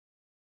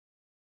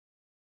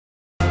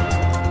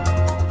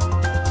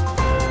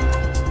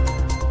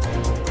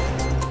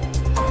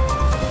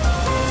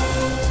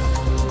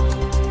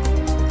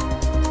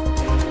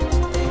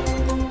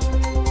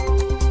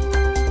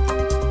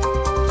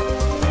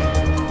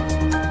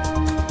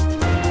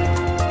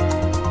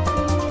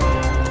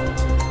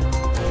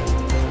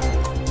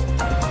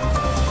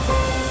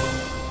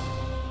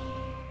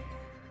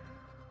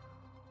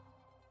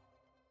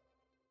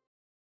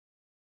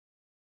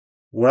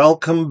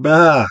Welcome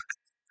back.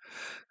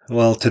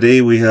 Well,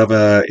 today we have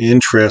an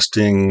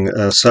interesting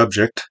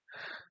subject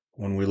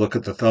when we look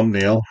at the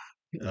thumbnail.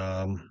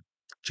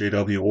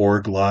 JW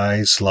org,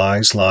 lies,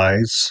 lies,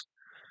 lies.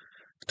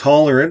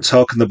 Tolerance,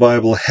 how can the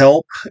Bible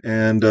help?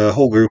 And a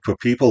whole group of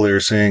people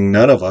there saying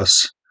none of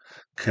us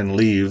can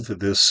leave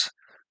this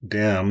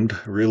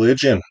damned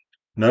religion.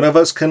 None of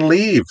us can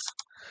leave.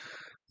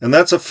 And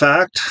that's a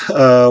fact.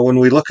 When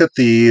we look at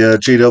the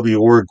JW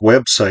org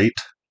website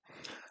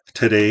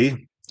today,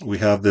 we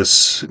have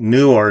this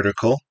new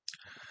article.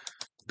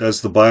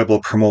 Does the Bible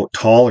promote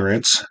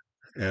tolerance?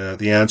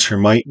 The answer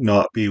might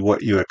not be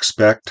what you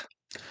expect.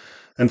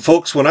 And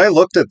folks, when I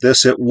looked at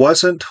this, it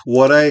wasn't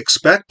what I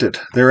expected,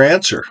 their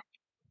answer.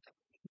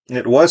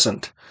 It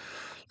wasn't.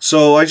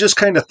 So I just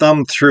kind of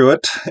thumbed through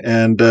it,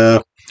 and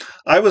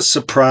I was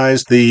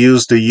surprised they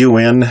used a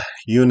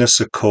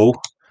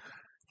UNESCO,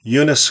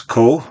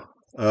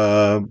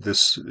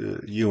 this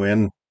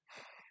UN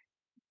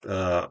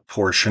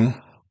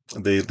portion.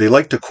 They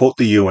like to quote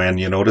the UN,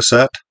 you notice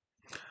that?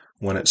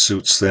 When it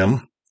suits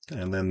them.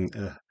 And then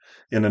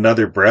in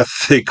another breath,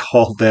 they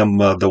call them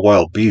the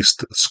wild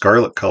beast, the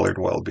scarlet-colored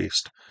wild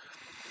beast.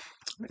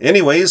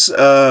 Anyways,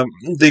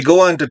 they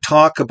go on to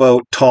talk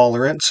about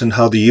tolerance and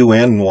how the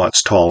UN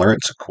wants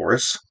tolerance, of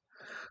course.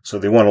 So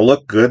they want to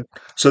look good.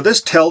 So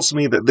this tells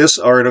me that this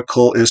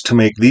article is to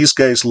make these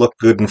guys look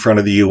good in front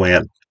of the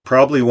UN.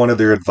 Probably one of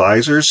their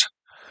advisors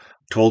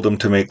told them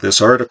to make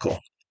this article.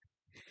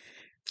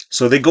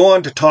 So they go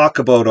on to talk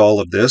about all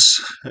of this,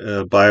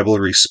 Bible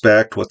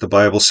respect, what the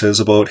Bible says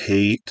about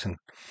hate, and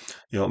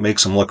it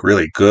makes them look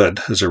really good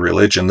as a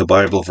religion. The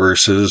Bible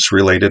verses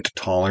related to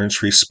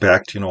tolerance,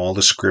 respect, all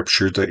the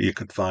scriptures that you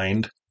could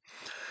find.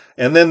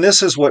 And then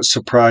this is what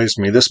surprised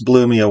me. This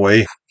blew me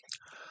away.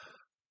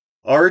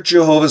 Are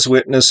Jehovah's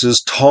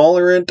Witnesses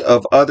tolerant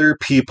of other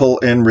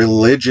people and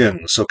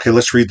religions? Okay,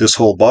 let's read this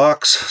whole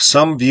box.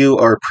 Some view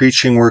our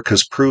preaching work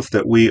as proof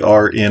that we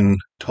are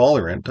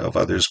intolerant of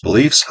others'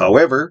 beliefs.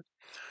 However,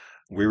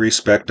 we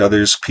respect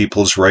others'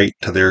 people's right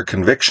to their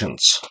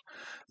convictions.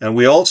 And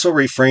we also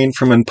refrain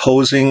from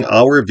imposing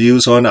our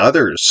views on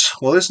others.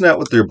 Well, isn't that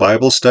what their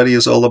Bible study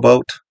is all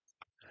about?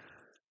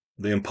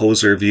 They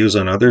impose their views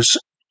on others.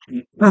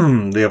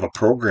 They have a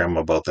program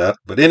about that.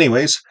 But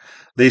anyways,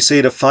 they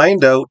say to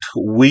find out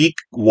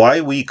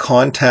why we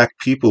contact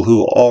people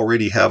who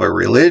already have a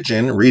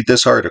religion, read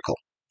this article.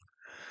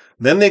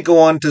 Then they go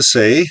on to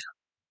say,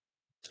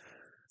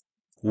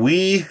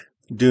 we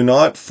do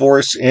not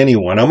force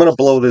anyone. I'm going to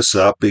blow this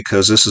up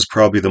because this is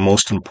probably the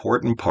most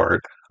important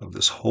part of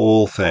this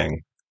whole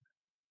thing.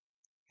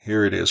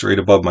 Here it is, right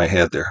above my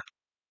head there.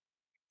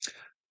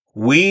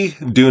 We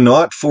do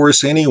not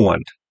force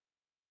anyone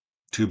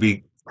to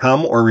become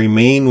or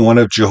remain one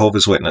of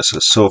Jehovah's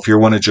Witnesses. So if you're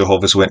one of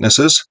Jehovah's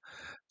Witnesses,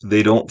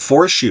 they don't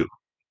force you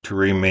to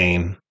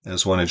remain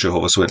as one of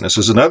Jehovah's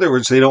Witnesses. In other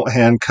words, they don't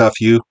handcuff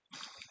you.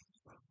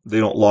 They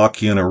don't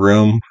lock you in a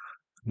room.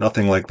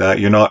 Nothing like that.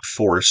 You're not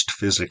forced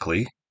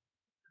physically.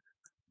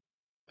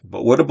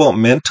 But what about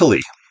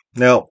mentally?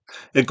 Now,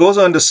 it goes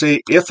on to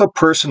say, if a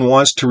person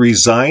wants to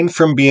resign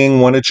from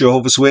being one of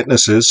Jehovah's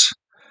Witnesses,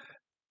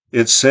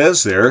 it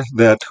says there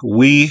that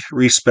we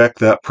respect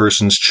that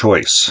person's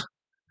choice.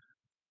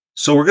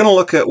 So we're going to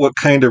look at what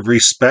kind of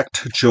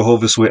respect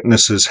Jehovah's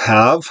Witnesses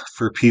have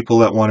for people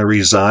that want to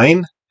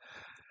resign.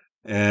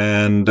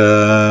 And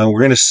we're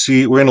going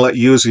to let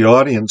you as the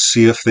audience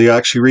see if they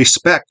actually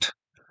respect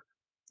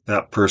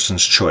that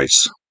person's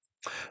choice.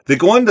 They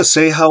go on to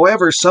say,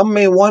 however, some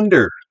may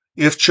wonder,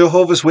 if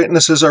Jehovah's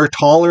Witnesses are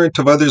tolerant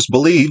of others'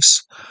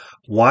 beliefs,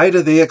 why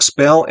do they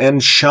expel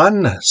and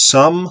shun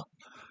some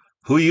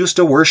who used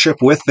to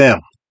worship with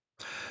them?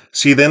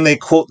 See, then they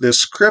quote this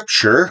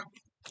scripture.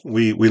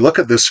 We look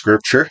at this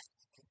scripture.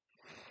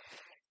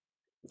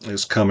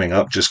 It's coming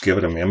up. Just give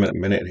it a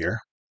minute here.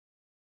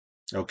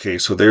 Okay,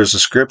 so there's a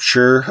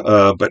scripture.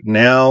 But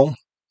now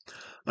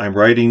I'm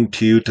writing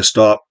to you to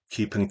stop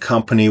keeping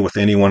company with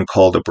anyone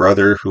called a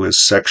brother who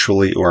is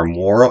sexually or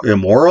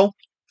immoral,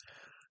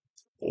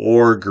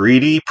 or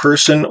greedy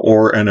person,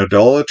 or an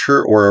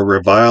idolater, or a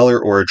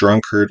reviler, or a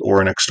drunkard,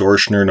 or an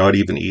extortioner, not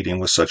even eating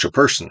with such a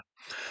person.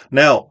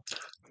 Now,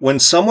 when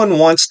someone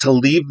wants to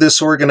leave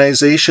this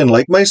organization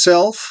like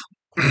myself,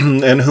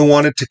 and who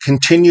wanted to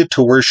continue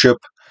to worship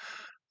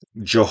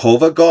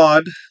Jehovah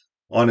God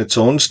on its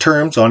own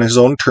terms,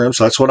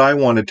 that's what I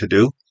wanted to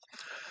do.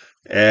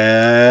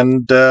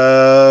 And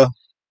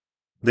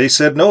they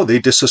said no, they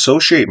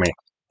disassociate me.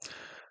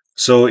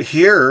 So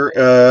here,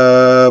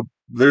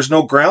 there's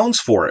no grounds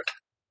for it.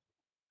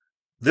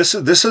 This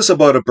is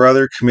about a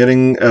brother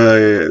committing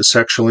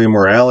sexual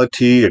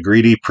immorality, a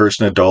greedy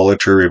person,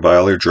 idolater,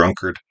 reviler,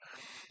 drunkard.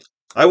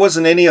 I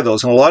wasn't any of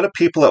those. And a lot of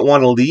people that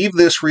want to leave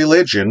this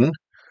religion,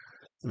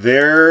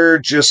 they're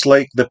just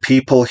like the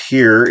people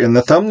here in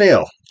the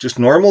thumbnail. Just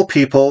normal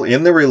people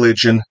in the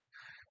religion,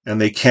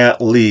 and they can't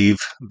leave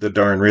the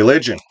darn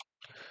religion.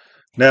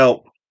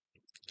 Now,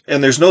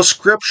 and there's no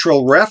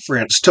scriptural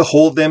reference to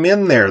hold them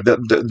in there.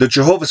 The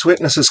Jehovah's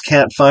Witnesses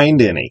can't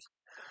find any.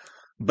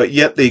 but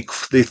yet they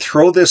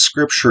throw this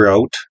scripture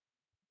out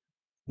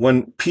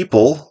when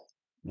people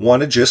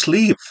want to just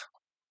leave.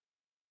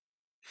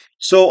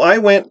 So I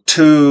went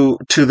to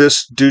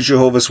this Do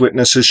Jehovah's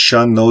Witnesses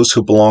shun those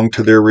who belong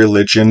to their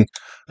religion.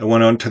 I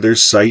went onto their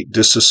site,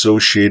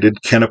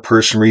 disassociated. Can a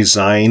person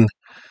resign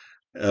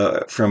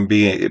from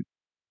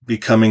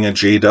becoming a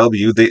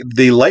JW?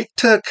 They like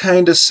to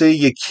kind of say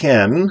you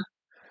can,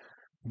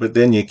 but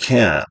then you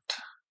can't.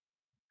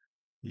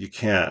 You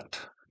can't.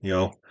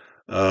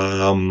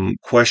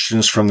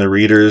 Questions from the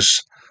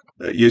readers.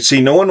 You see,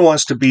 no one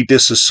wants to be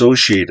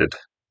disassociated.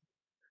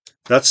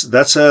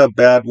 That's a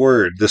bad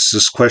word. This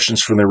is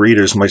questions from the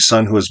readers. My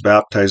son, who was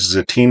baptized as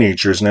a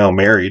teenager, is now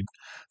married,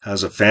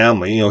 has a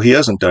family. He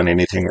hasn't done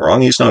anything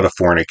wrong. He's not a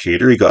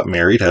fornicator. He got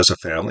married, has a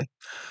family.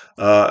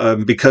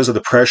 Because of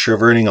the pressure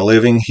of earning a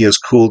living, he has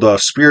cooled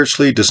off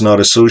spiritually, does not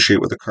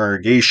associate with the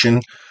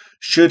congregation.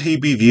 Should he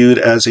be viewed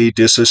as a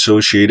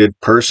disassociated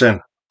person?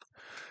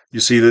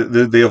 You see,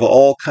 they have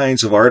all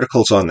kinds of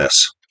articles on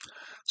this.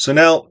 So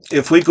now,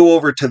 if we go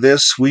over to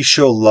this, we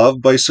show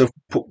love by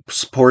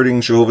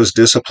supporting Jehovah's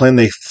discipline.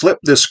 They flip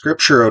this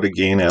scripture out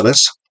again at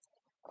us,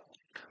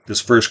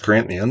 this 1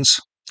 Corinthians,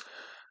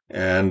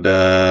 and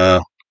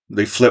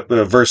they flip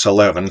verse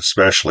 11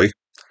 especially.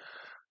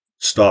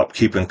 Stop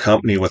keeping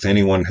company with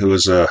anyone who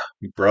is a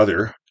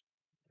brother,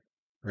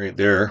 right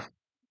there.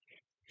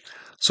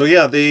 So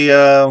yeah,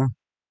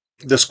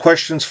 this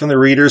questions from the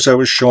readers I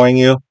was showing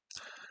you,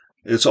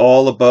 it's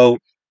all about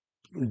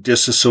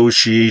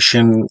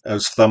disassociation. I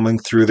was thumbing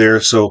through there.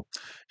 So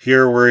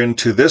here we're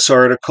into this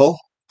article.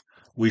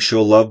 We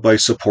show love by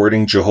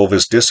supporting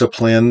Jehovah's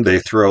discipline. They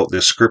throw out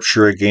this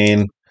scripture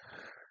again.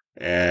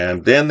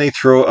 And then they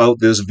throw out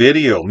this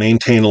video,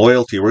 maintain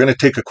loyalty. We're going to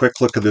take a quick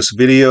look at this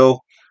video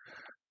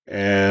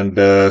and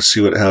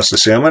see what it has to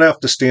say. I'm going to have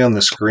to stay on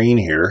the screen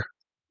here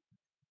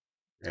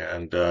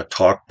and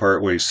talk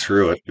part ways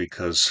through it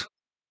because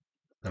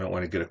I don't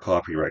want to get a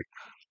copyright.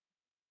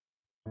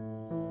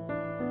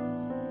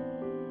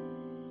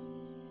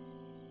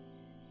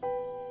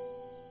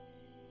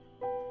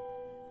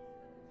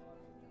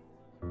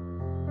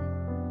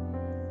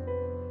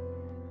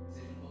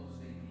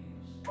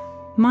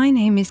 My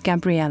name is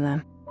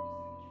Gabriella.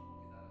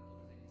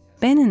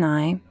 Ben and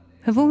I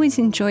have always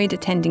enjoyed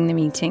attending the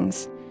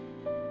meetings.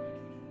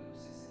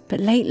 But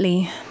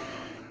lately,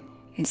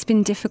 it's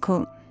been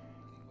difficult.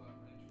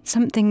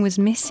 Something was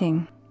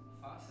missing.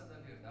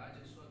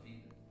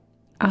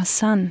 Our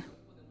son.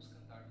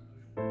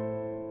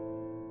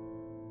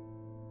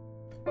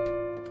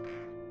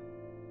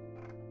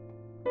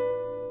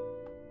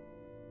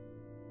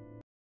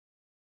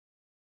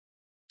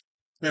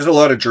 There's a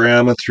lot of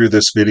drama through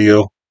this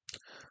video.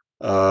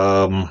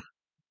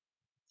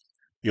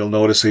 You'll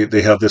notice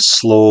they have this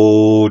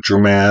slow,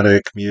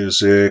 dramatic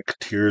music,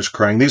 tears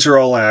crying. These are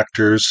all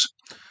actors.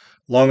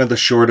 Long and the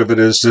short of it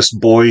is this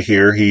boy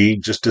here, he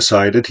just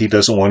decided he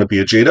doesn't want to be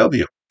a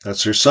JW.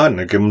 That's their son.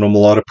 They're giving him a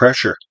lot of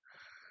pressure.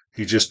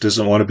 He just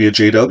doesn't want to be a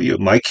JW.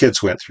 My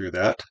kids went through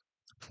that.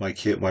 My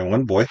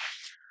one boy.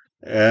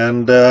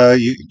 And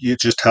you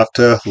just have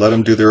to let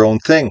them do their own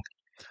thing.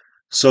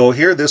 So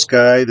here this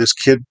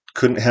kid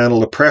couldn't handle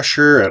the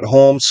pressure at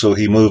home, so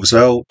he moves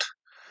out.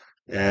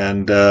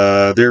 And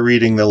they're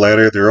reading the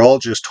letter. They're all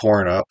just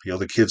torn up.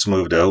 The kids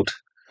moved out.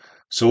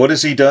 So what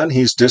has he done?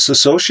 He's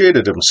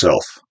disassociated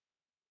himself.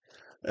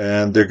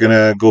 And they're going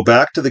to go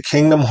back to the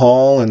Kingdom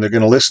Hall and they're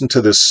going to listen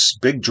to this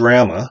big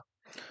drama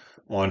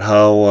on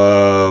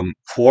how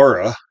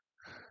Quora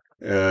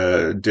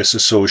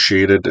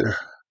disassociated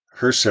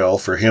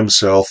herself or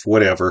himself,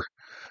 whatever.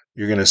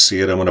 You're going to see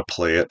it. I'm going to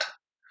play it.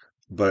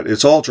 But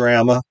it's all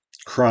drama,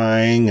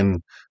 crying,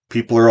 and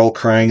people are all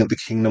crying at the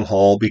Kingdom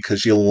Hall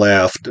because you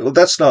left. Well,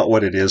 that's not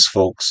what it is,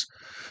 folks.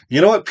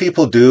 You know what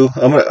people do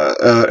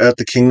at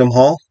the Kingdom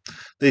Hall?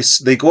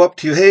 They go up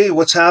to you, hey,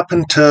 what's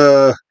happened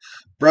to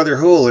Brother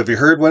Hool? Have you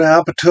heard what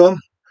happened to him?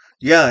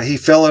 Yeah, he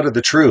fell out of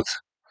the truth.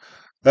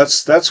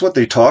 That's what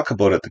they talk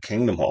about at the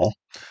Kingdom Hall.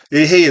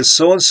 Hey, is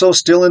so-and-so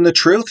still in the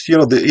truth?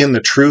 The in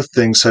the truth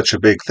thing's such a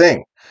big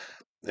thing.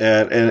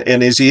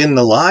 And is he in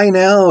the lie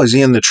now? Is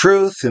he in the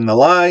truth? In the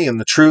lie? In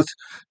the truth?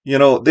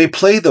 They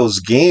play those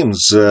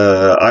games.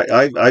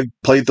 I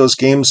played those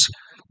games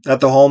at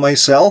the hall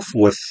myself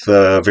with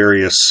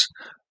various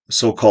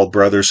so-called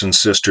brothers and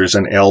sisters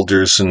and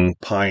elders and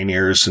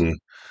pioneers and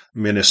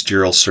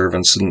ministerial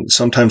servants. And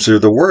sometimes they're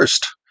the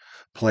worst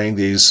playing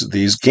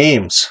these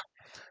games.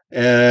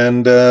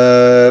 And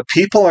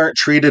people aren't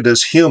treated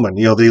as human.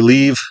 They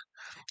leave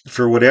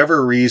for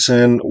whatever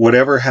reason,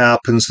 whatever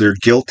happens, they're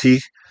guilty.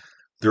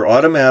 They're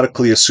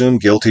automatically assumed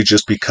guilty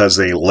just because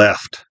they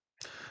left.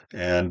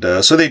 And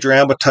so they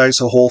dramatize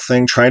the whole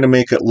thing, trying to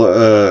make it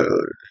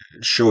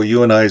show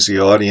you and I as the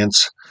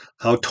audience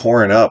how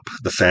torn up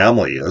the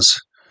family is.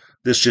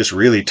 This just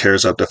really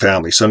tears up the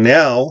family. So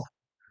now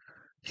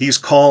he's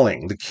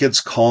calling, the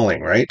kid's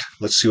calling, right?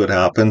 Let's see what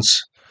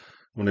happens.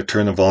 I'm going to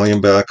turn the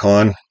volume back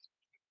on.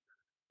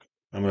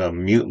 I'm going to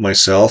mute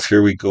myself.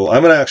 Here we go.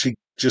 I'm going to actually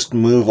just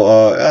move.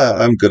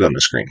 I'm good on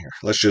the screen here.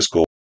 Let's just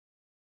go.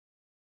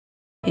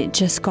 it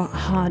just got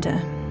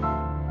harder.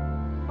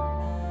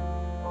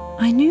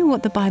 I knew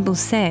what the Bible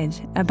said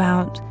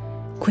about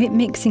quit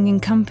mixing in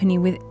company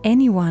with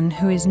anyone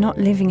who is not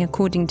living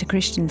according to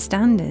Christian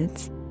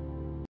standards.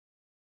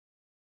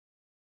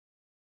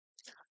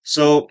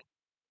 So,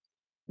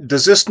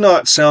 does this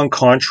not sound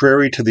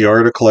contrary to the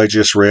article I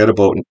just read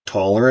about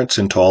tolerance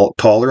and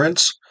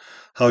tolerance?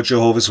 How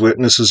Jehovah's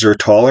Witnesses are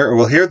tolerant?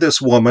 Well, here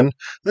this woman,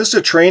 this is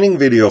a training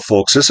video,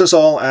 folks. This is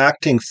all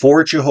acting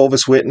for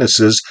Jehovah's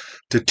Witnesses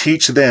to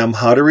teach them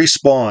how to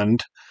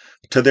respond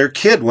to their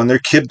kid when their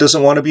kid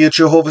doesn't want to be a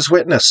Jehovah's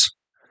Witness.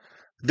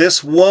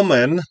 This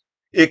woman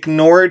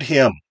ignored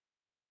him.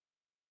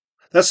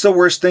 That's the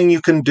worst thing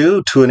you can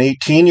do to an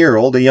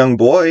 18-year-old, a young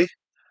boy.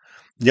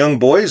 Young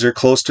boys are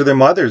close to their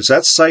mothers.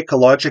 That's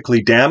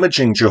psychologically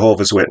damaging,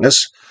 Jehovah's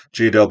Witness,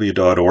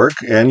 JW.org,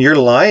 and you're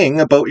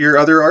lying about your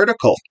other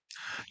article.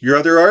 Your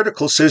other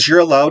article says you're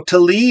allowed to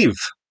leave.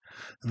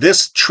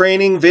 This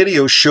training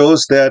video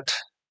shows that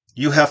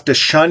you have to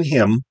shun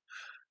him,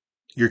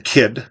 your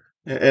kid,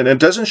 and it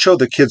doesn't show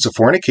the kid's a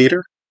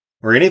fornicator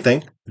or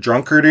anything,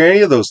 drunkard or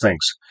any of those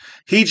things.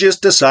 He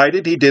just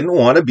decided he didn't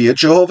want to be a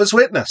Jehovah's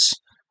Witness.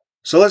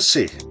 So let's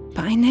see.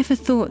 But I never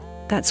thought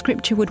that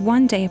scripture would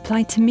one day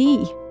apply to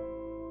me.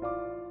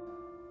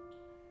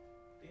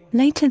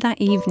 Later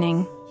that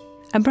evening,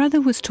 a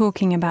brother was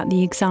talking about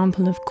the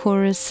example of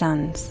Korah's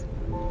sons.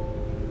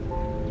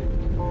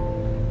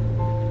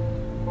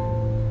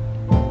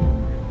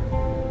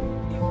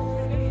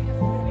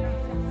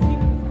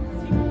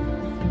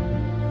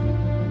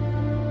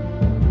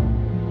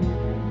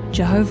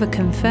 Jehovah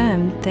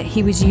confirmed that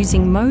he was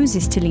using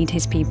Moses to lead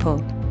his people,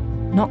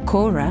 not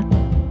Korah.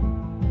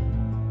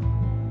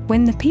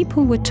 When the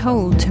people were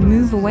told to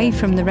move away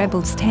from the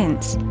rebels'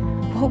 tents,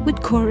 what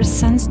would Korah's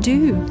sons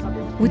do?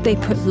 Would they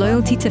put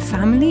loyalty to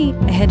family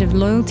ahead of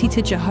loyalty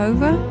to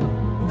Jehovah?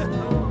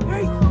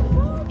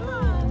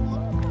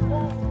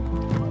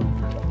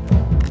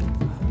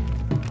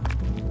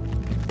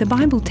 The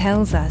Bible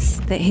tells us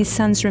that his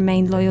sons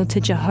remained loyal to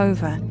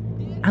Jehovah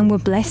and were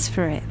blessed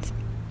for it.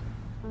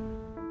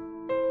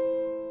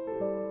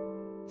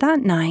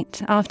 That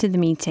night, after the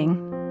meeting,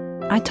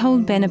 I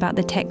told Ben about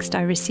the text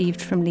I received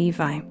from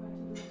Levi.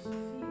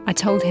 I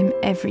told him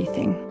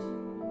everything.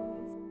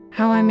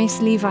 How I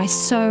miss Levi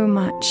so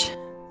much,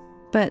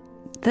 but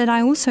that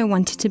I also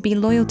wanted to be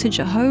loyal to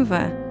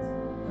Jehovah,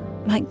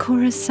 like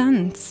Korah's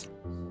sons.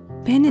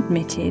 Ben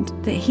admitted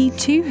that he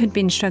too had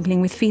been struggling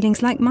with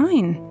feelings like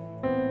mine.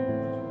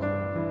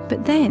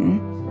 But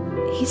then,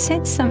 he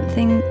said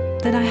something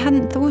that I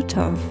hadn't thought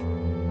of.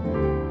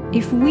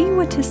 If we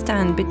were to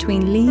stand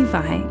between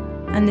Levi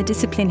and the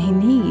discipline he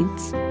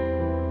needs,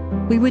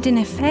 we would in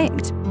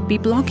effect be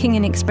blocking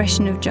an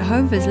expression of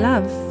Jehovah's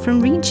love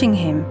from reaching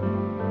him.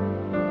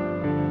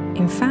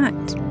 In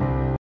fact...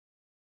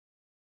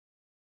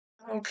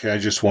 Okay, I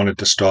just wanted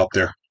to stop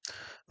there.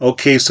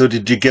 Okay, so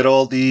did you get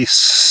all the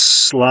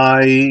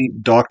sly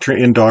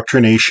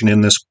indoctrination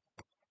in this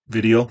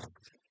video?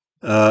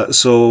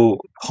 So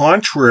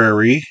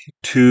contrary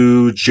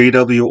to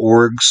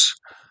JW.org's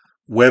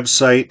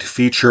website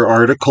feature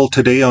article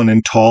today on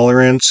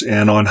intolerance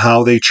and on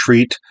how they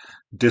treat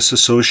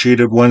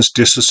disassociated ones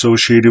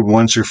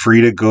are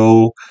free to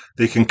go.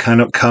 They can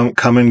kind of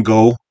come and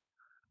go.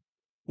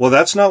 Well,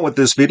 that's not what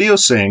this video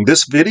is saying.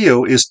 This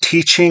video is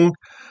teaching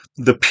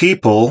the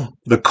people,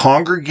 the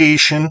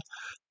congregation,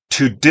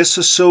 to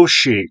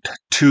disassociate,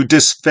 to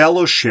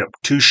disfellowship,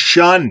 to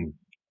shun,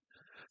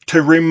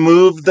 to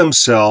remove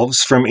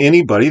themselves from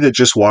anybody that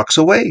just walks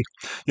away.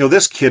 You know,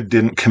 this kid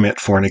didn't commit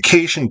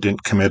fornication,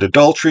 didn't commit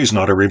adultery, he's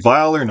not a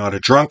reviler, not a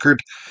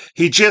drunkard.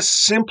 He just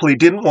simply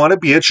didn't want to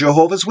be a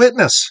Jehovah's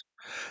Witness.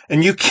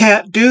 And you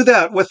can't do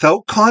that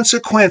without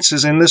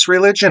consequences in this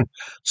religion.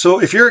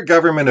 So if you're a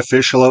government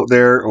official out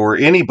there or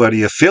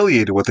anybody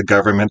affiliated with the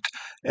government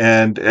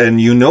and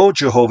you know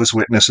Jehovah's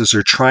Witnesses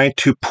are trying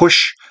to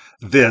push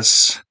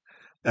this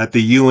at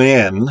the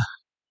UN,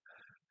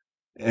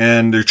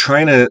 and they're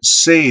trying to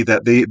say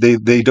that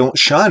they don't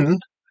shun,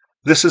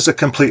 this is a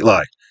complete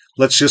lie.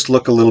 Let's just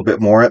look a little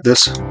bit more at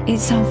this.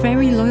 It's our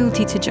very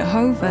loyalty to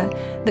Jehovah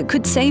that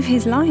could save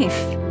his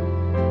life.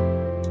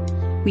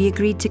 We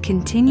agreed to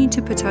continue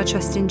to put our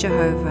trust in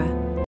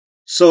Jehovah.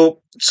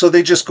 So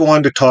they just go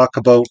on to talk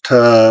about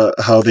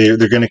how they're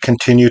going to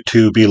continue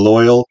to be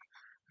loyal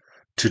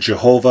to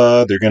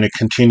Jehovah. They're going to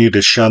continue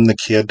to shun the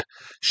kid.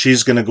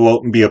 She's going to go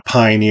out and be a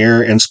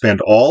pioneer and spend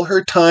all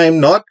her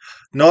time not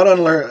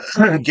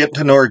on getting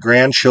to know her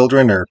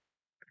grandchildren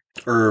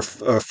or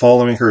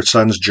following her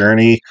son's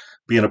journey,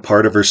 being a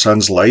part of her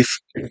son's life.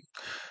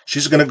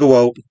 She's going to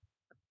go out,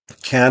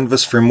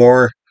 canvass for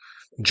more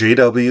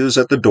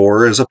JWs at the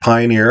door as a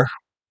pioneer.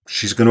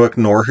 She's going to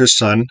ignore her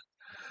son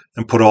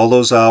and put all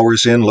those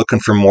hours in looking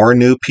for more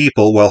new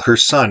people while her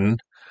son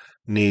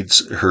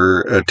needs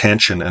her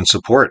attention and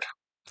support.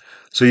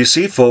 So you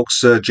see,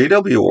 folks,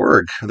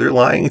 JW.org, they're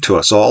lying to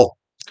us all.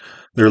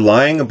 They're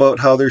lying about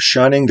how they're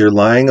shunning. They're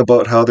lying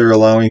about how they're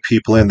allowing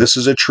people in. This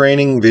is a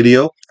training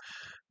video.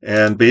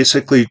 And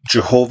basically,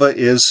 Jehovah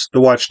is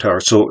the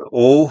Watchtower. So,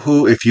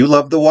 if you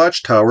love the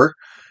Watchtower,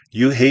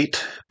 you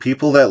hate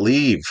people that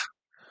leave.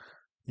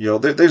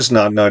 There's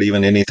not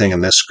even anything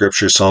in this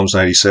scripture, Psalms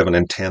 97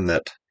 and 10,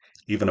 that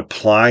even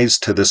applies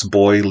to this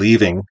boy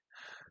leaving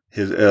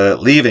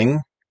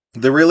leaving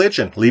the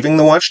religion, leaving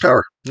the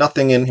Watchtower.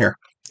 Nothing in here.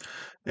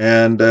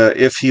 And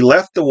if he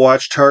left the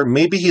Watchtower,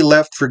 maybe he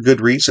left for good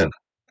reason.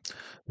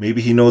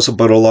 Maybe he knows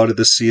about a lot of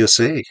the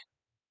CSA.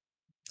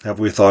 Have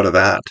we thought of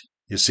that?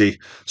 You see,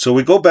 so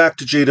we go back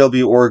to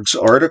JW.org's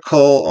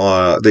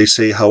article. They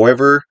say,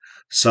 however,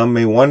 some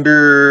may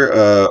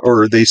wonder,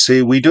 or they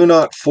say, we do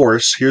not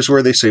force, here's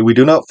where they say, we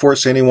do not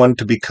force anyone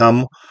to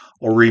become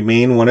or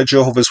remain one of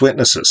Jehovah's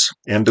Witnesses.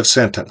 End of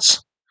sentence.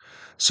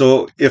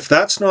 So if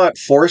that's not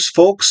force,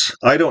 folks,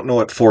 I don't know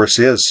what force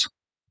is.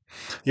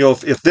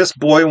 If this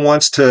boy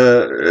wants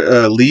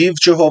to leave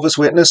Jehovah's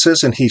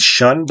Witnesses and he's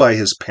shunned by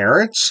his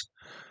parents,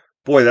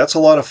 boy, that's a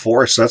lot of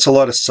force. That's a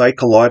lot of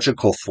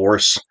psychological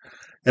force.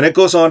 And it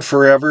goes on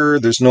forever.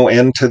 There's no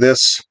end to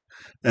this.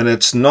 And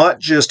it's not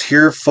just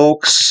here,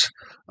 folks.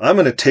 I'm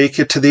going to take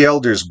you to the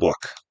elders book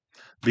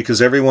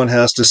because everyone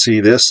has to see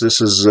this.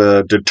 This is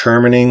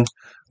determining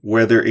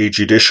whether a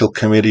judicial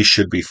committee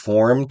should be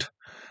formed.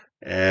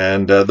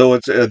 And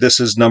this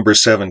is number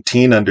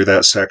 17 under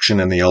that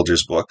section in the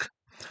elders book.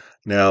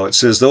 Now, it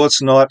says, though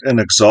it's not an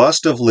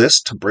exhaustive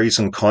list,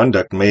 brazen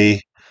conduct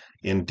may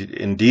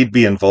indeed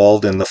be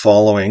involved in the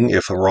following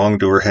if a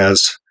wrongdoer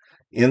has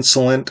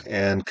insolent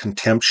and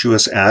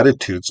contemptuous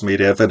attitudes made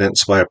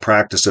evidence by a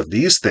practice of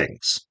these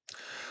things.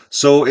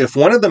 So if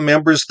one of the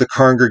members of the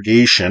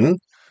congregation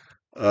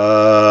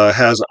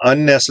has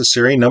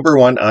number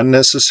one,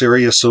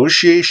 unnecessary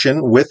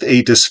association with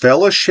a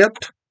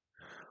disfellowshipped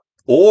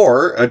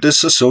or a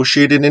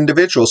disassociated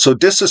individual. So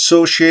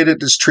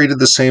disassociated is treated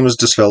the same as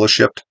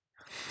disfellowshipped.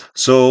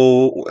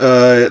 So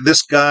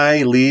this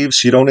guy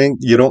leaves. You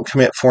don't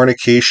commit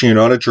fornication. You're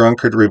not a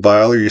drunkard,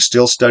 reviler. You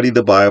still study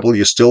the Bible.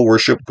 You still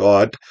worship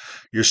God.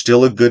 You're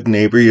still a good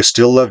neighbor. You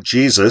still love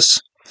Jesus.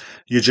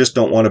 You just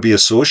don't want to be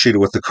associated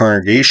with the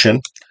congregation.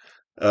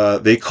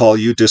 They call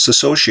you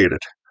disassociated.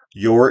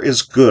 You're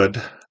as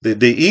good.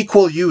 They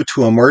equal you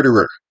to a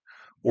murderer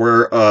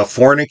or a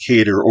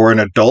fornicator or an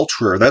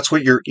adulterer. That's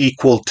what you're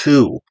equal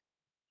to.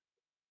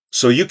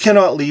 So you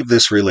cannot leave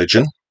this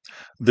religion.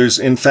 There's,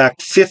 in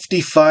fact,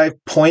 55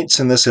 points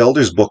in this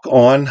elders book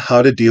on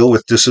how to deal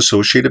with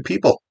disassociated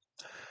people.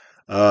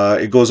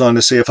 It goes on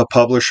to say if a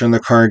publisher in the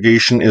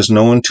congregation is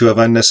known to have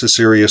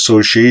unnecessary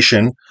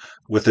association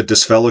with a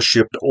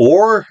disfellowshipped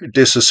or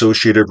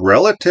disassociated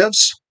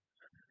relatives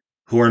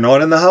who are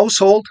not in the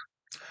household,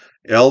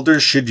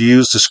 elders should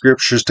use the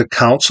scriptures to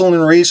counsel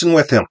and reason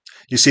with him.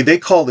 You see, they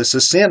call this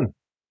a sin.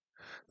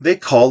 They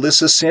call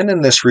this a sin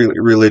in this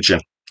religion.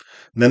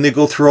 And then they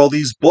go through all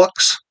these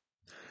books.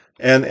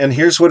 And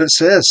here's what it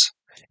says.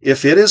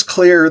 If it is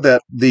clear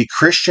that the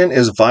Christian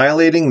is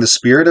violating the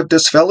spirit of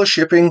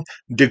disfellowshipping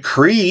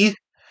decree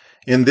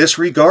in this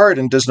regard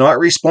and does not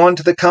respond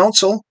to the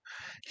counsel,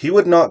 he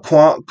would not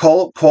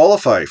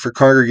qualify for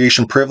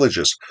congregation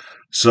privileges.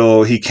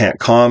 So he can't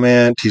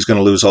comment. He's going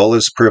to lose all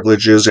his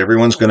privileges.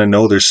 Everyone's going to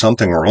know there's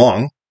something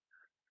wrong.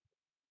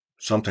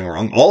 Something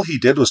wrong. All he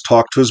did was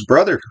talk to his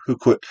brother who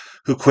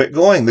quit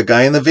going, the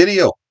guy in the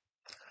video.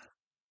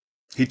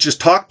 He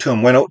just talked to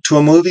him, went out to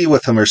a movie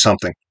with him or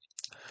something.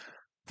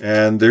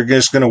 And they're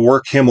just going to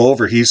work him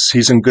over.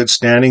 He's in good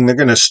standing. They're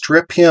going to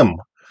strip him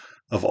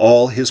of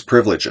all his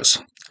privileges.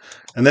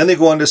 And then they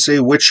go on to say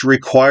which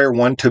require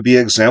one to be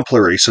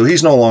exemplary. So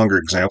he's no longer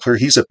exemplary.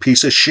 He's a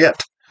piece of shit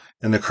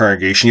in the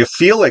congregation. You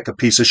feel like a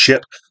piece of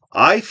shit.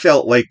 I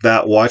felt like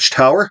that,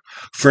 Watchtower,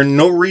 for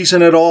no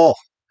reason at all.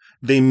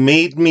 They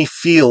made me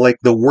feel like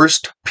the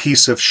worst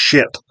piece of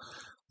shit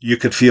you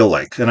could feel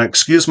like. And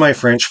excuse my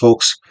French,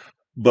 folks,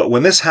 but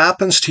when this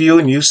happens to you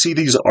and you see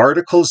these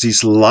articles,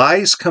 these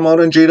lies come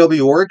out on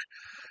JW.org,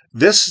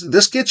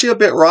 this gets you a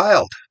bit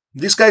riled.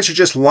 These guys are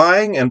just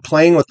lying and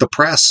playing with the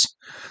press.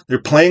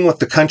 They're playing with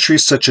the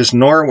countries such as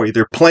Norway.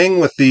 They're playing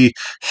with the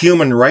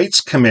Human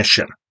Rights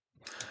Commission.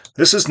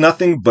 This is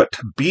nothing but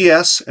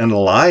BS and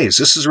lies.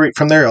 This is right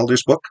from their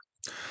elders book.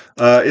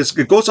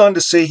 It goes on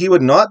to say he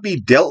would not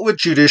be dealt with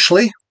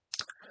judicially.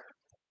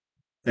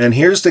 And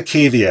here's the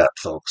caveat,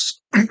 folks.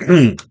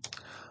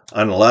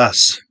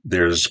 Unless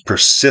there's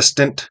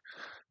persistent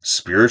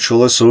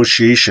spiritual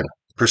association.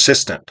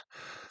 Persistent.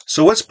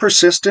 So what's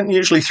persistent?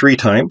 Usually 3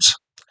 times.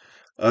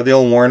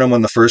 They'll warn him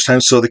on the first time.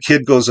 So the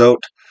kid goes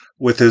out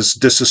with his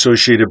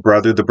disassociated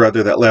brother, the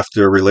brother that left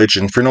their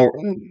religion, for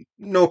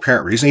no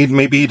apparent reason.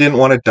 Maybe he didn't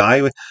want to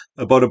die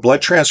about a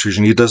blood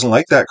transfusion. He doesn't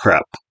like that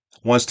crap.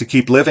 Wants to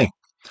keep living.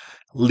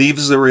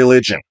 Leaves the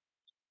religion.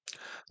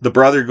 The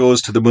brother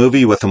goes to the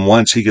movie with him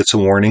once. He gets a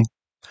warning.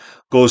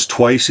 Goes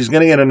twice, he's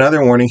going to get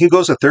another warning. He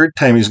goes a third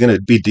time, he's going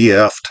to be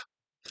DF'd.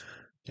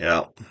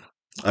 Yeah.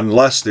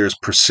 Unless there's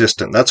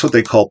persistent. That's what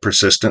they call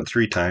persistent,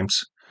 3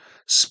 times.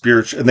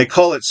 Spiritual. And they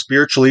call it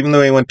spiritual, even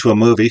though he went to a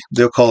movie,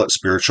 they'll call it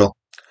spiritual.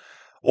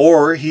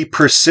 or he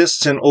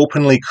persists in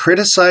openly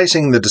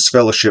criticizing the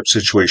disfellowship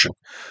situation.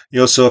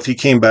 So if he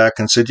came back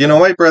and said,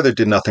 my brother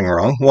did nothing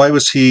wrong. Why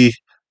is he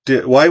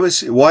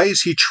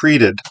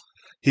treated?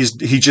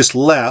 He just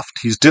left.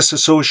 He's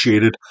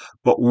disassociated,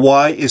 but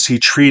why is he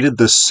treated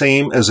the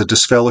same as a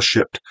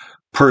disfellowshipped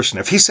person?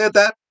 If he said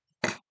that,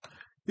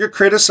 you're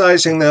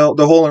criticizing the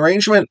whole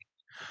arrangement.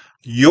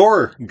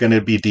 You're going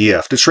to be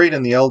DF'd. It's right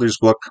in the Elders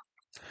book.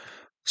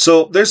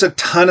 So there's a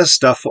ton of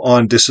stuff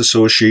on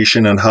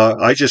disassociation and how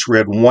I just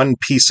read one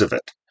piece of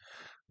it.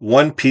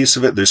 One piece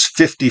of it. There's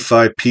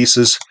 55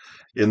 pieces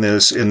in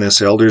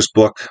this Elders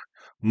book.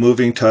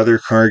 Moving to other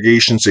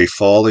congregations, they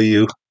follow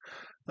you.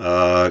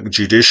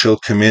 Judicial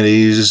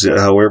committees,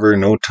 however,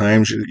 no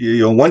times.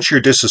 Once you're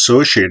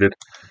disassociated,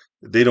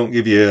 they don't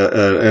give you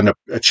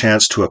a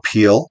chance to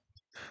appeal.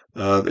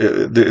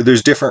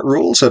 There's different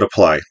rules that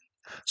apply.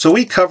 So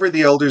we cover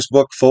the Elders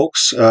book,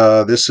 folks.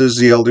 This is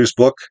the Elders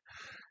book.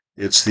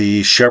 It's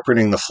the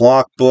Shepherding the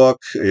Flock book.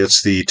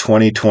 It's the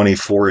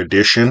 2024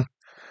 edition.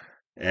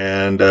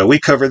 And we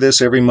cover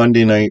this every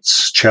Monday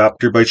nights,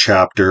 chapter by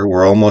chapter.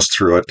 We're almost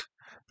through it.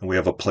 And we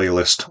have a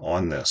playlist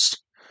on this.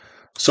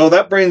 So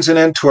that brings an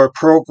end to our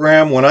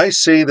program. When I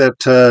say that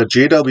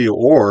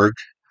JW.org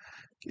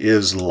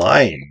is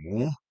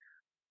lying,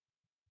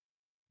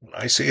 when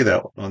I say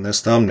that on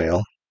this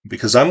thumbnail,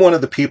 because I'm one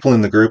of the people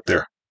in the group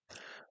there.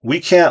 We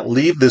can't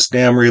leave this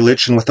damn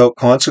religion without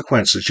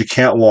consequences. You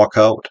can't walk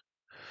out.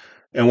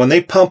 And when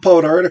they pump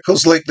out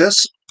articles like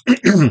this,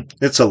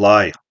 it's a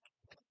lie.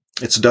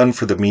 It's done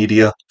for the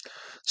media.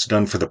 It's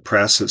done for the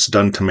press. It's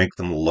done to make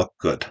them look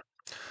good.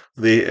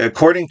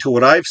 According to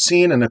what I've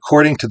seen and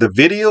according to the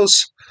videos,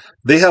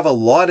 they have a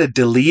lot of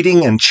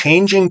deleting and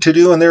changing to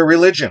do in their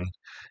religion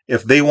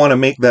if they want to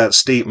make that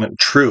statement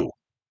true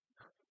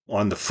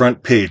on the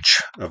front page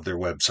of their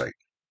website.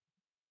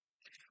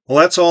 Well,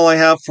 that's all I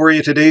have for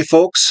you today,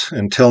 folks.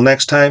 Until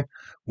next time,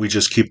 we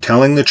just keep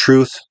telling the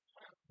truth.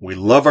 We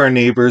love our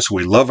neighbors.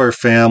 We love our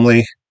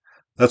family.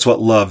 That's what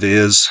love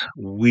is.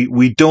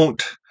 We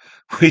don't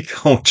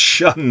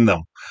shun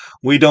them.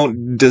 We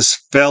don't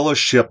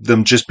disfellowship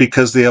them just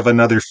because they have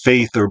another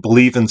faith or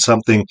believe in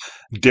something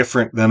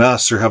different than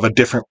us or have a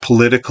different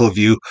political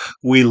view.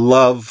 We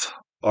love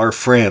our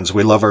friends.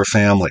 We love our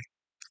family.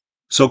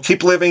 So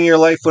keep living your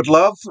life with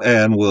love,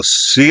 and we'll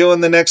see you in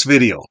the next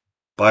video.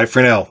 Bye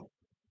for now.